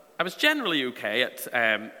I was generally okay at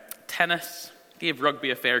tennis, gave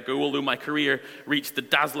rugby a fair go, although my career reached the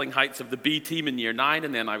dazzling heights of the B team in year 9,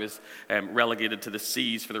 and then I was relegated to the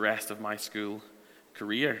C's for the rest of my school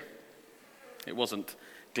career. It wasn't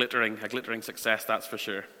a glittering success, that's for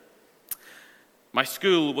sure. My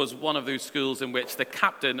school was one of those schools in which the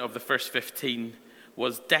captain of the first 15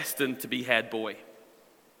 was destined to be head boy,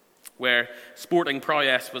 where sporting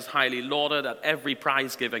prowess was highly lauded at every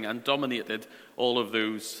prize giving and dominated all of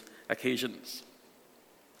those occasions.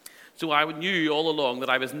 So I knew all along that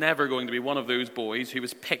I was never going to be one of those boys who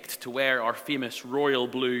was picked to wear our famous royal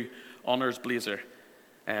blue honours blazer,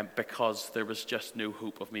 because there was just no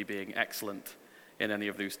hope of me being excellent in any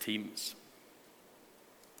of those teams.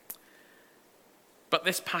 But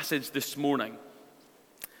this passage this morning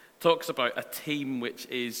talks about a team which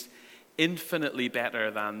is infinitely better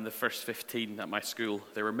than the first 15 at my school.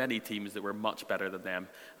 There were many teams that were much better than them,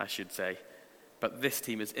 I should say. But this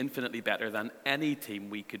team is infinitely better than any team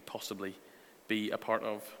we could possibly be a part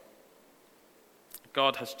of.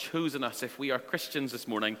 God has chosen us, if we are Christians this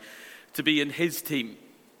morning, to be in his team,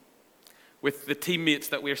 with the teammates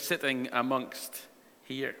that we're sitting amongst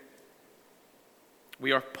here.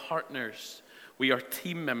 We are partners. We are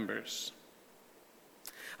team members.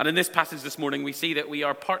 And in this passage this morning, we see that we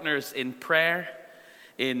are partners in prayer,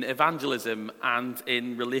 in evangelism, and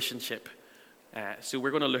in relationship. So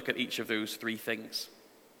we're going to look at each of those three things.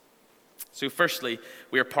 So firstly,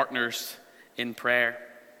 we are partners in prayer.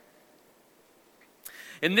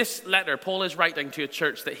 In this letter, Paul is writing to a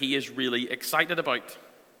church that he is really excited about.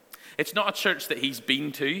 It's not a church that he's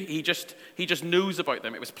been to. He just knows about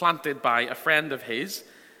them. It was planted by a friend of his,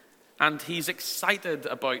 and he's excited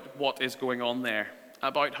about what is going on there,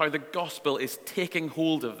 about how the gospel is taking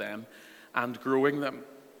hold of them and growing them.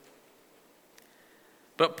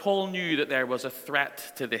 But Paul knew that there was a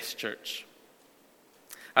threat to this church,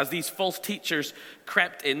 as these false teachers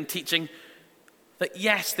crept in, teaching that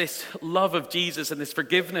yes, this love of Jesus and this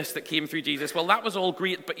forgiveness that came through Jesus, well, that was all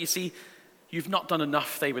great, but you see, you've not done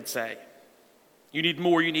enough, they would say. You need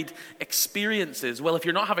more, you need experiences. Well, if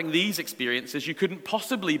you're not having these experiences, you couldn't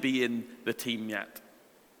possibly be in the team yet.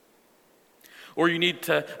 Or you need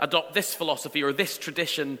to adopt this philosophy or this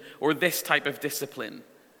tradition or this type of discipline,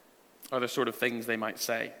 are the sort of things they might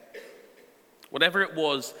say. Whatever it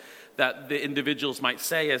was that the individuals might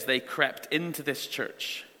say as they crept into this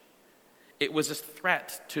church, it was a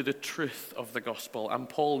threat to the truth of the gospel, and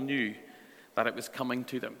Paul knew that it was coming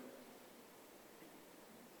to them.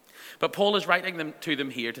 But Paul is writing to them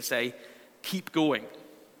here to say, keep going.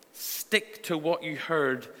 Stick to what you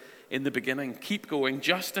heard in the beginning. Keep going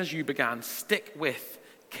just as you began. Stick with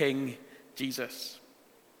King Jesus.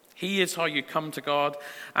 He is how you come to God,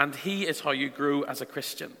 and he is how you grow as a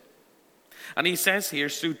Christian. And he says here,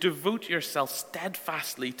 so devote yourself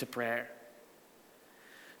steadfastly to prayer.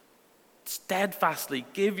 Steadfastly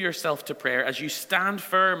give yourself to prayer as you stand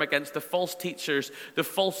firm against the false teachers, the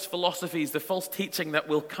false philosophies, the false teaching that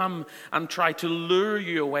will come and try to lure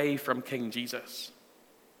you away from King Jesus.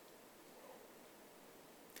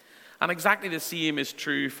 And exactly the same is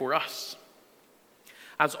true for us.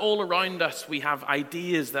 As all around us we have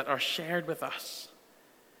ideas that are shared with us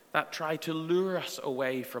that try to lure us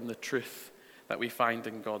away from the truth that we find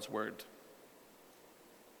in God's word.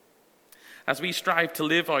 As we strive to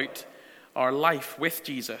live out our life with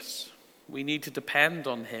Jesus, we need to depend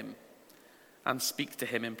on him and speak to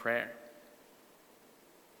him in prayer.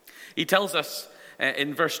 He tells us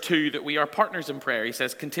in verse 2 that we are partners in prayer. He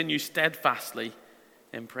says, continue steadfastly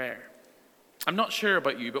in prayer. I'm not sure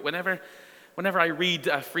about you, but whenever I read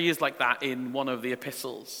a phrase like that in one of the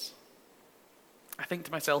epistles, I think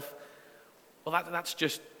to myself, well, that's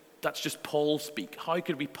just Paul speak. How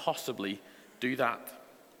could we possibly do that?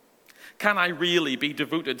 Can I really be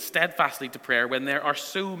devoted steadfastly to prayer when there are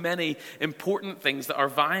so many important things that are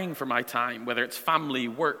vying for my time, whether it's family,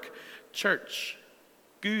 work, church,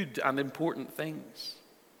 good and important things?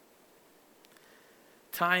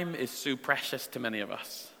 Time is so precious to many of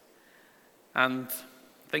us, and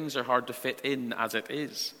things are hard to fit in as it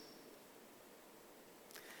is.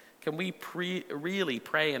 Can we really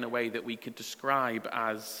pray in a way that we could describe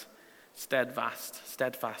as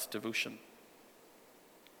steadfast devotion?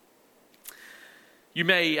 You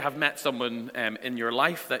may have met someone in your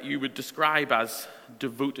life that you would describe as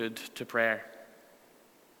devoted to prayer.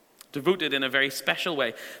 Devoted in a very special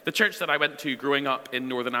way. The church that I went to growing up in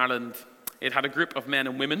Northern Ireland, it had a group of men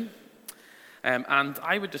and women, and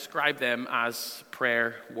I would describe them as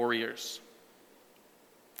prayer warriors.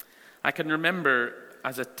 I can remember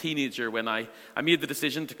as a teenager when I made the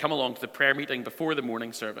decision to come along to the prayer meeting before the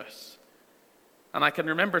morning service. And I can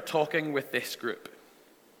remember talking with this group.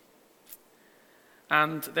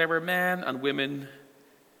 And there were men and women,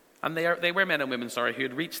 and they were men and women, who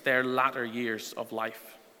had reached their latter years of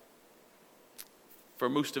life. For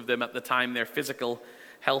most of them at the time, their physical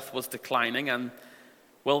health was declining, and,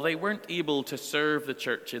 well, they weren't able to serve the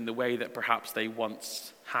church in the way that perhaps they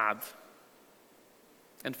once had.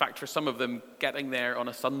 In fact, for some of them, getting there on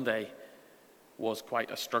a Sunday was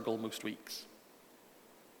quite a struggle most weeks.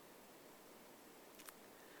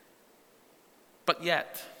 But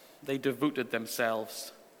yet, they devoted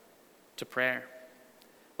themselves to prayer.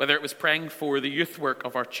 Whether it was praying for the youth work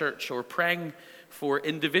of our church or praying for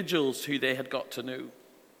individuals who they had got to know.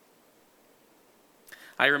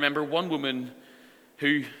 I remember one woman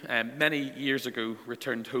who many years ago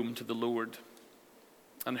returned home to the Lord,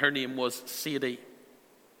 and her name was Sadie.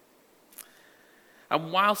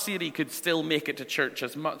 And while Sadie could still make it to church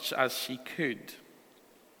as much as she could,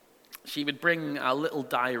 she would bring a little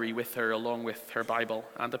diary with her along with her Bible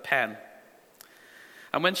and a pen.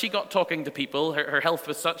 And when she got talking to people, her health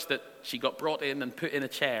was such that she got brought in and put in a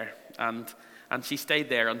chair, and she stayed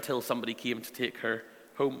there until somebody came to take her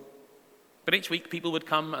home. But each week people would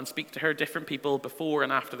come and speak to her, different people, before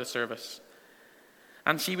and after the service.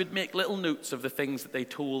 And she would make little notes of the things that they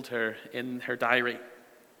told her in her diary.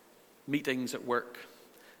 Meetings at work,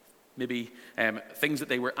 maybe things that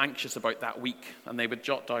they were anxious about that week, and they would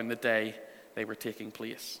jot down the day they were taking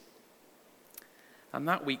place. And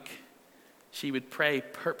that week, she would pray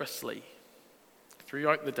purposely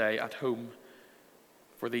throughout the day at home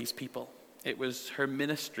for these people. It was her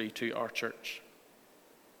ministry to our church.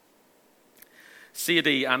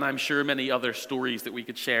 Sadie, and I'm sure many other stories that we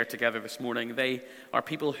could share together this morning, they are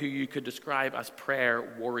people who you could describe as prayer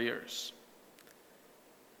warriors.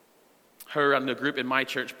 Her and the group in my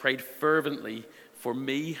church prayed fervently for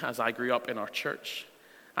me as I grew up in our church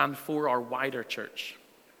and for our wider church.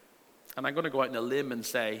 And I'm going to go out on a limb and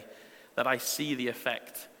say that I see the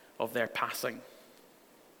effect of their passing.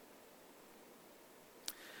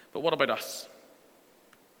 But what about us?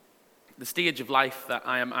 The stage of life that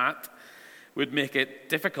I am at would make it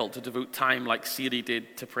difficult to devote time like Sadie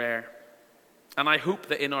did to prayer. And I hope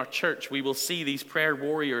that in our church we will see these prayer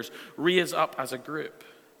warriors raise up as a group.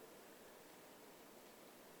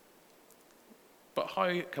 But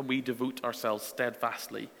how can we devote ourselves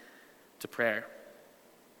steadfastly to prayer?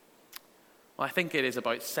 Well, I think it is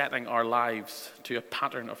about setting our lives to a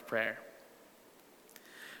pattern of prayer.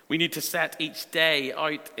 We need to set each day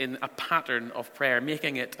out in a pattern of prayer,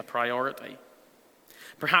 making it a priority.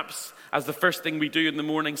 Perhaps as the first thing we do in the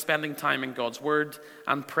morning, spending time in God's Word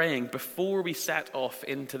and praying before we set off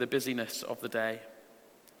into the busyness of the day.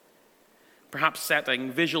 Perhaps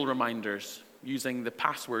setting visual reminders using the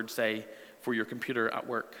password, say, for your computer at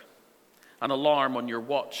work. An alarm on your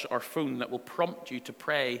watch or phone that will prompt you to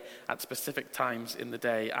pray at specific times in the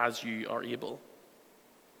day as you are able.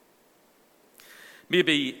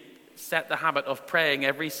 Maybe set the habit of praying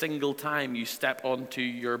every single time you step onto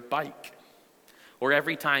your bike, or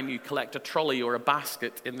every time you collect a trolley or a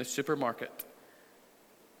basket in the supermarket.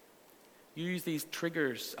 Use these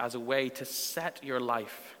triggers as a way to set your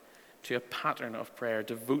life to a pattern of prayer,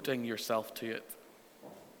 devoting yourself to it.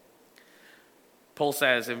 Paul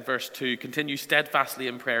says in verse 2, continue steadfastly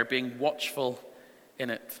in prayer, being watchful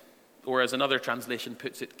in it. Or as another translation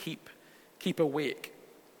puts it, keep awake.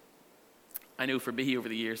 I know for me over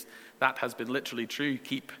the years, that has been literally true.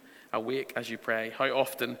 Keep awake as you pray. How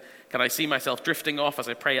often can I see myself drifting off as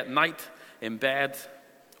I pray at night in bed,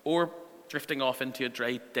 or drifting off into a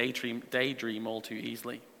daydream all too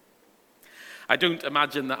easily? I don't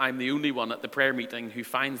imagine that I'm the only one at the prayer meeting who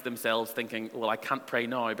finds themselves thinking, well, I can't pray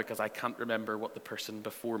now because I can't remember what the person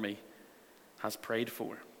before me has prayed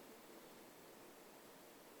for.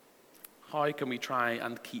 How can we try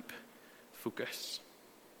and keep focus?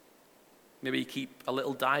 Maybe keep a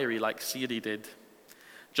little diary like Sadie did.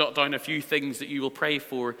 Jot down a few things that you will pray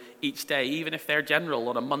for each day, even if they're general.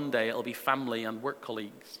 On a Monday, it'll be family and work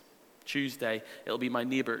colleagues. Tuesday, it'll be my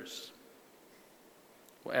neighbours.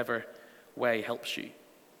 Whatever way helps you.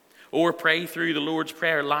 Or pray through the Lord's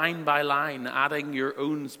Prayer line by line, adding your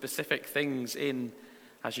own specific things in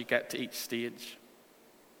as you get to each stage.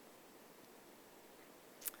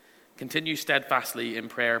 Continue steadfastly in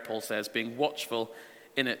prayer, Paul says, being watchful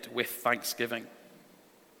in it with thanksgiving.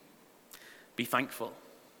 Be thankful.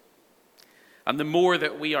 And the more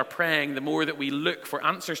that we are praying, the more that we look for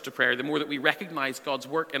answers to prayer, the more that we recognize God's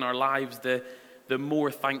work in our lives, the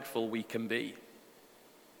more thankful we can be.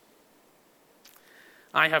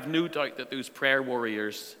 I have no doubt that those prayer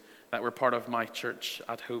warriors that were part of my church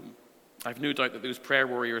at home, I've no doubt that those prayer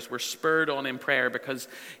warriors were spurred on in prayer because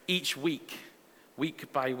each week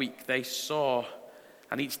by week, they saw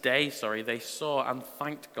And each day, they saw and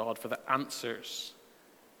thanked God for the answers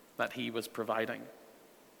that he was providing.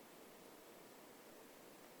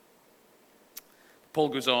 Paul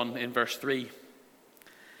goes on in verse 3.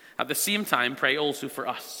 At the same time, pray also for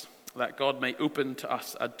us, that God may open to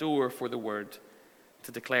us a door for the word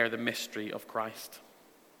to declare the mystery of Christ.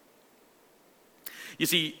 You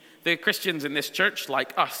see, the Christians in this church,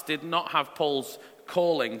 like us, did not have Paul's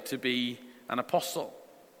calling to be an apostle.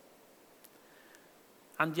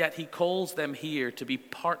 And yet he calls them here to be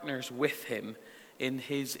partners with him in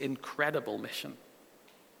his incredible mission.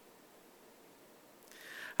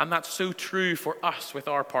 And that's so true for us with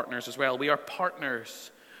our partners as well. We are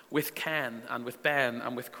partners with Ken and with Ben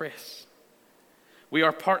and with Chris. We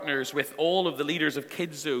are partners with all of the leaders of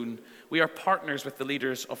Kids Zone. We are partners with the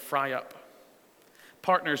leaders of Fry Up.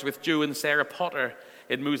 Partners with Joe and Sarah Potter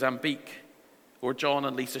in Mozambique, or John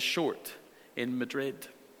and Lisa Short in Madrid.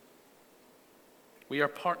 We are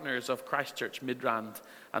partners of Christchurch, Midrand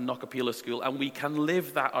and Knockapila School, and we can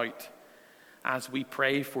live that out as we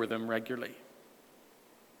pray for them regularly.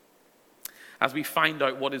 As we find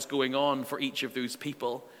out what is going on for each of those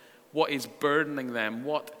people, what is burdening them,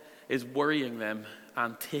 what is worrying them,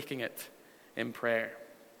 and taking it in prayer.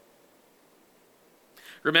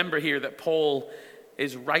 Remember here that Paul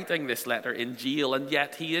is writing this letter in jail, and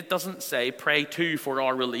yet he doesn't say, pray too for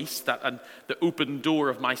our release, that the open door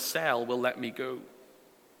of my cell will let me go.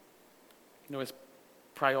 No, his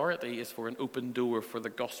priority is for an open door for the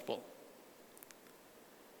gospel.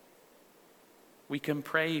 We can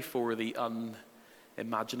pray for the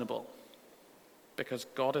unimaginable because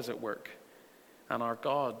God is at work, and our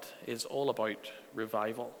God is all about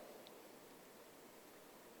revival.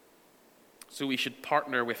 So we should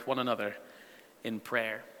partner with one another in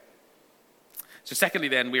prayer. So secondly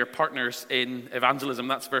then, we are partners in evangelism.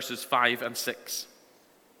 That's verses 5 and 6.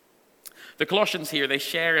 The Colossians here, they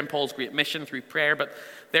share in Paul's great mission through prayer, but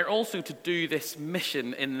they're also to do this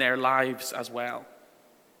mission in their lives as well.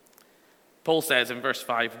 Paul says in verse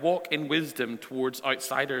 5, walk in wisdom towards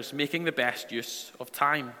outsiders, making the best use of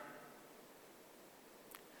time.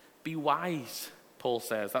 Be wise, Paul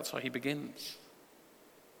says. That's how he begins.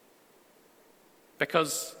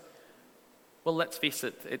 Because, well, let's face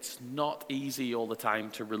it, it's not easy all the time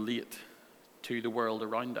to relate to the world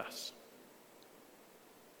around us.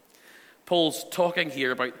 Paul's talking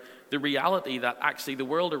here about the reality that actually the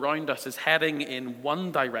world around us is heading in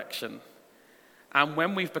one direction. And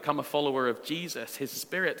when we've become a follower of Jesus, his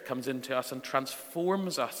Spirit comes into us and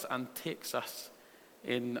transforms us and takes us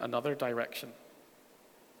in another direction.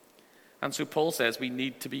 And so Paul says we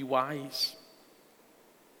need to be wise.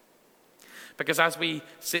 Because as we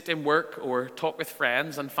sit in work or talk with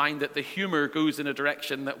friends and find that the humor goes in a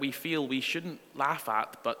direction that we feel we shouldn't laugh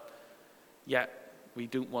at, but yet we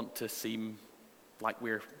don't want to seem like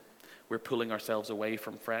we're pulling ourselves away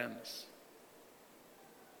from friends.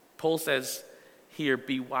 Paul says here,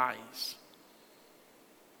 be wise.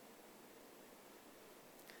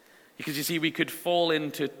 Because you see, we could fall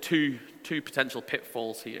into two potential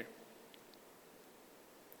pitfalls here.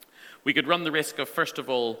 We could run the risk of, first of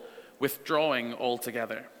all, withdrawing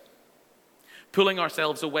altogether. Pulling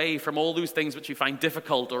ourselves away from all those things which we find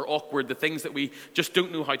difficult or awkward, the things that we just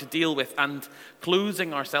don't know how to deal with, and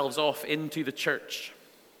closing ourselves off into the church.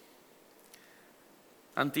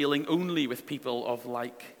 And dealing only with people of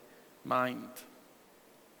like mind.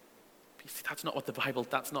 You see, that's not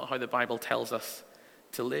how the Bible tells us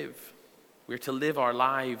to live. We're to live our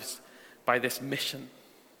lives by this mission.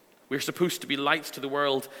 We're supposed to be lights to the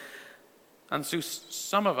world. And so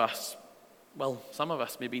some of us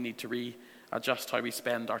maybe need to readjust how we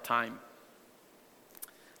spend our time.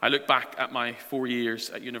 I look back at my 4 years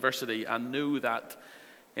at university and know that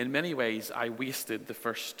in many ways I wasted the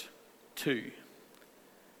first 2.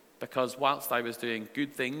 Because whilst I was doing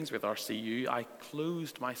good things with our CU, I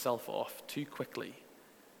closed myself off too quickly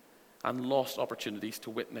and lost opportunities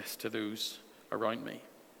to witness to those around me.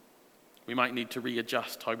 We might need to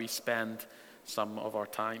readjust how we spend some of our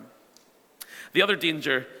time. The other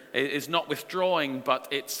danger is not withdrawing, but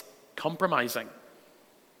it's compromising.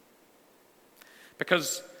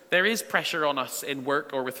 Because there is pressure on us in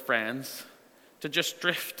work or with friends to just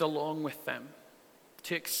drift along with them,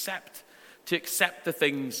 to accept the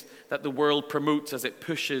things that the world promotes as it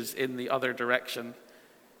pushes in the other direction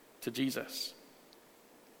to Jesus.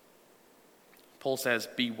 Paul says,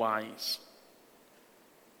 be wise.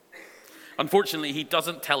 Unfortunately, he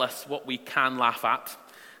doesn't tell us what we can laugh at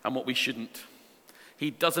and what we shouldn't. He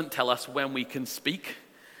doesn't tell us when we can speak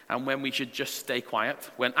and when we should just stay quiet,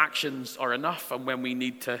 when actions are enough and when we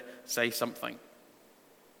need to say something.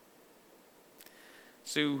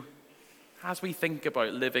 So, as we think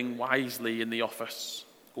about living wisely in the office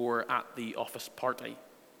or at the office party,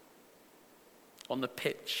 on the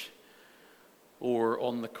pitch or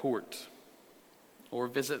on the court, or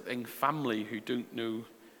visiting family who don't know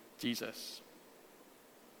Jesus?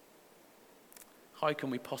 How can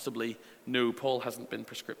we possibly know? Paul hasn't been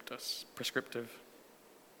prescriptive.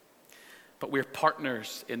 But we're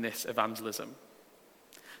partners in this evangelism.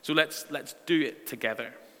 So let's do it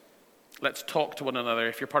together. Let's talk to one another.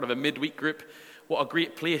 If you're part of a midweek group, what a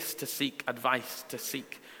great place to seek advice, to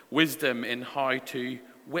seek wisdom in how to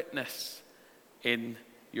witness in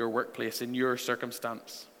your workplace, in your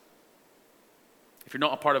circumstance. If you're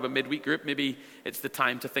not a part of a midweek group, maybe it's the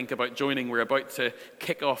time to think about joining. We're about to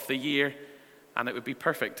kick off the year, and it would be a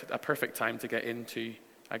perfect time to get into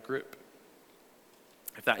a group.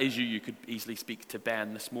 If that is you, you could easily speak to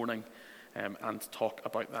Ben this morning and talk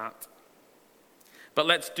about that. But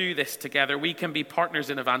let's do this together. We can be partners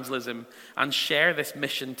in evangelism and share this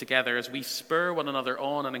mission together as we spur one another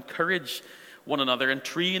on and encourage one another and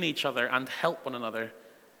train each other and help one another.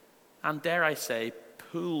 And dare I say,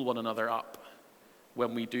 pull one another up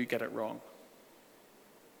when we do get it wrong.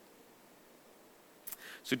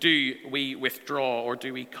 So do we withdraw or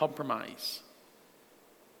do we compromise?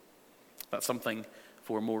 That's something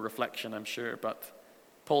for more reflection, I'm sure. But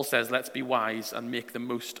Paul says, let's be wise and make the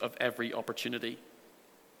most of every opportunity.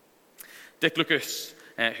 Dick Lucas,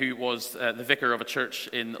 who was the vicar of a church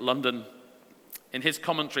in London, in his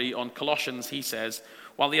commentary on Colossians, he says,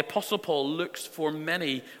 while the Apostle Paul looks for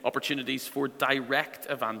many opportunities for direct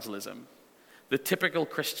evangelism, the typical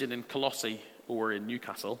Christian in Colossae or in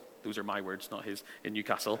Newcastle, those are my words, not his, in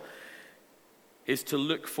Newcastle, is to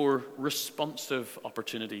look for responsive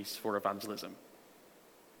opportunities for evangelism.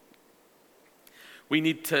 We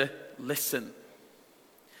need to listen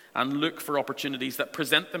and look for opportunities that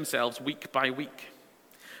present themselves week by week.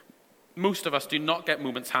 Most of us do not get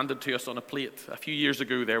moments handed to us on a plate. A few years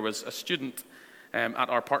ago, there was a student at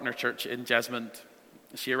our partner church in Jesmond.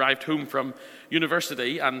 She arrived home from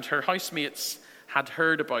university, and her housemates had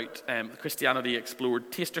heard about Christianity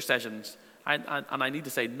Explored taster sessions, and I need to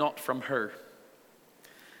say, not from her.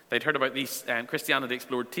 They'd heard about these Christianity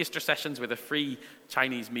Explored taster sessions with a free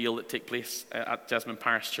Chinese meal that take place at Jesmond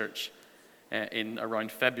Parish Church in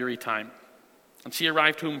around February time. And she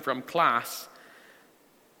arrived home from class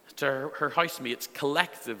to her housemates,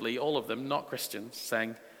 collectively, all of them, not Christians,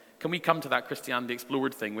 saying, can we come to that Christianity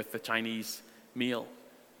Explored thing with the Chinese meal?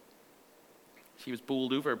 She was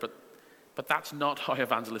bowled over, but that's not how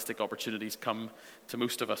evangelistic opportunities come to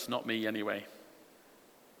most of us, not me anyway.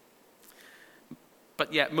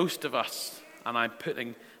 But yet most of us, and I'm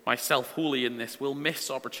putting myself wholly in this, will miss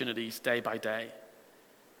opportunities day by day.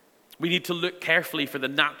 We need to look carefully for the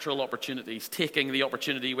natural opportunities, taking the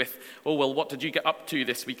opportunity with, oh, well, what did you get up to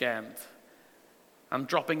this weekend? And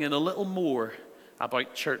dropping in a little more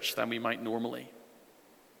about church than we might normally.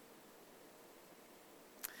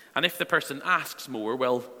 And if the person asks more,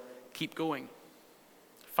 well, keep going.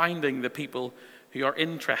 Finding the people who are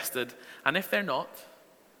interested. And if they're not,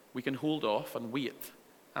 we can hold off and wait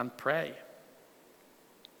and pray.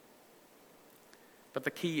 But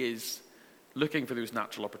the key is looking for those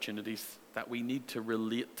natural opportunities that we need to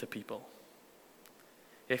relate to people.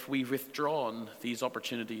 If we've withdrawn, these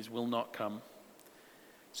opportunities will not come.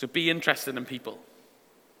 So be interested in people.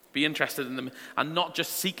 Be interested in them, and not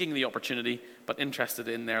just seeking the opportunity, but interested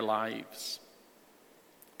in their lives.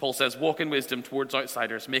 Paul says, walk in wisdom towards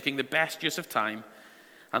outsiders, making the best use of time,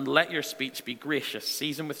 and let your speech be gracious,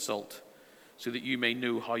 seasoned with salt, so that you may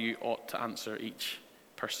know how you ought to answer each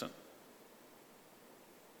person.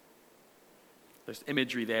 There's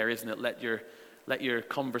imagery there, isn't it? Let your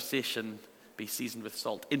conversation be seasoned with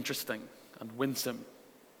salt, interesting and winsome.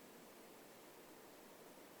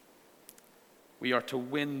 We are to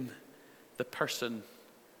win the person,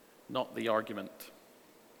 not the argument.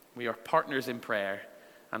 We are partners in prayer,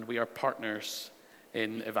 and we are partners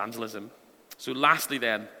in evangelism. So lastly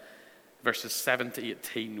then, verses 7 to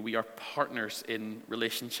 18, we are partners in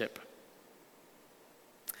relationship.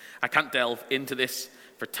 I can't delve into this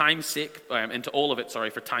for time's sake, into all of it,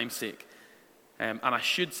 for time's sake. And I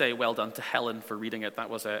should say well done to Helen for reading it. That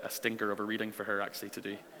was a stinker of a reading for her actually to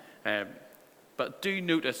do. But do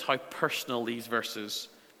notice how personal these verses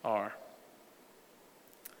are.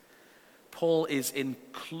 Paul is in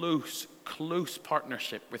close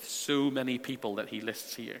partnership with so many people that he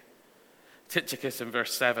lists here. Tychicus in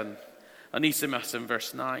verse 7, Onesimus in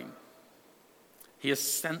verse 9. He has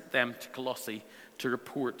sent them to Colossae to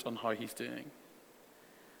report on how he's doing.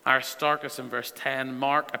 Aristarchus in verse 10,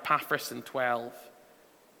 Mark, Epaphras in 12.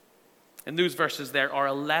 In those verses there are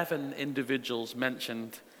 11 individuals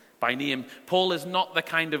mentioned by name. Paul is not the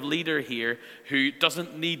kind of leader here who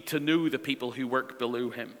doesn't need to know the people who work below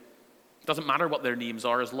him. It doesn't matter what their names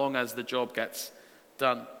are as long as the job gets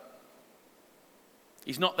done.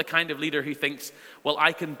 He's not the kind of leader who thinks, well,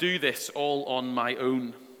 I can do this all on my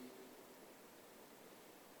own.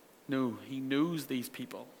 No, he knows these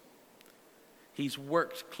people. He's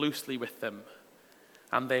worked closely with them,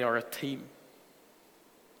 and they are a team.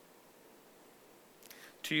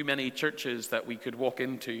 Too many churches that we could walk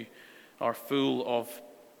into are full of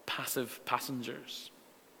passive passengers.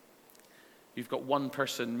 You've got one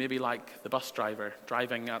person, maybe like the bus driver,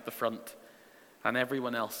 driving at the front, and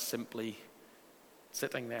everyone else simply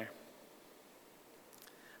sitting there.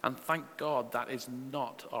 And thank God that is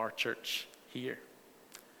not our church here,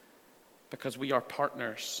 because we are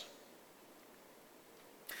partners.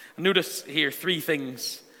 Notice here three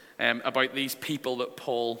things about these people that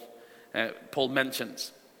Paul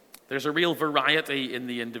mentions. There's a real variety in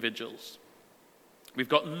the individuals. We've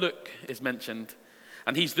got Luke is mentioned,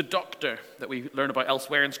 and he's the doctor that we learn about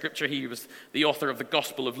elsewhere in Scripture. He was the author of the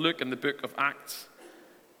Gospel of Luke and the book of Acts.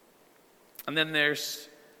 And then there's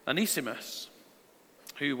Onesimus,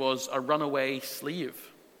 who was a runaway slave.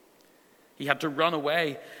 He had to run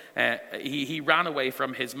away. He ran away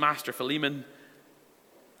from his master Philemon,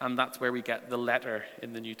 and that's where we get the letter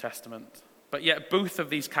in the New Testament. But yet both of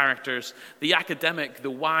these characters, the academic, the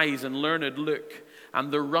wise and learned Luke,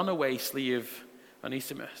 and the runaway slave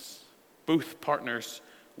Onesimus, both partners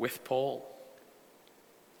with Paul.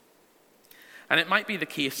 And it might be the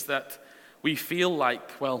case that we feel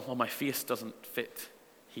like, well, my face doesn't fit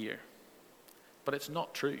here. But it's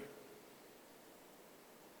not true.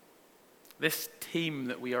 This team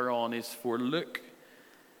that we are on is for Luke,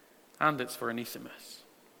 and it's for Onesimus,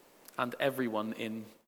 and everyone in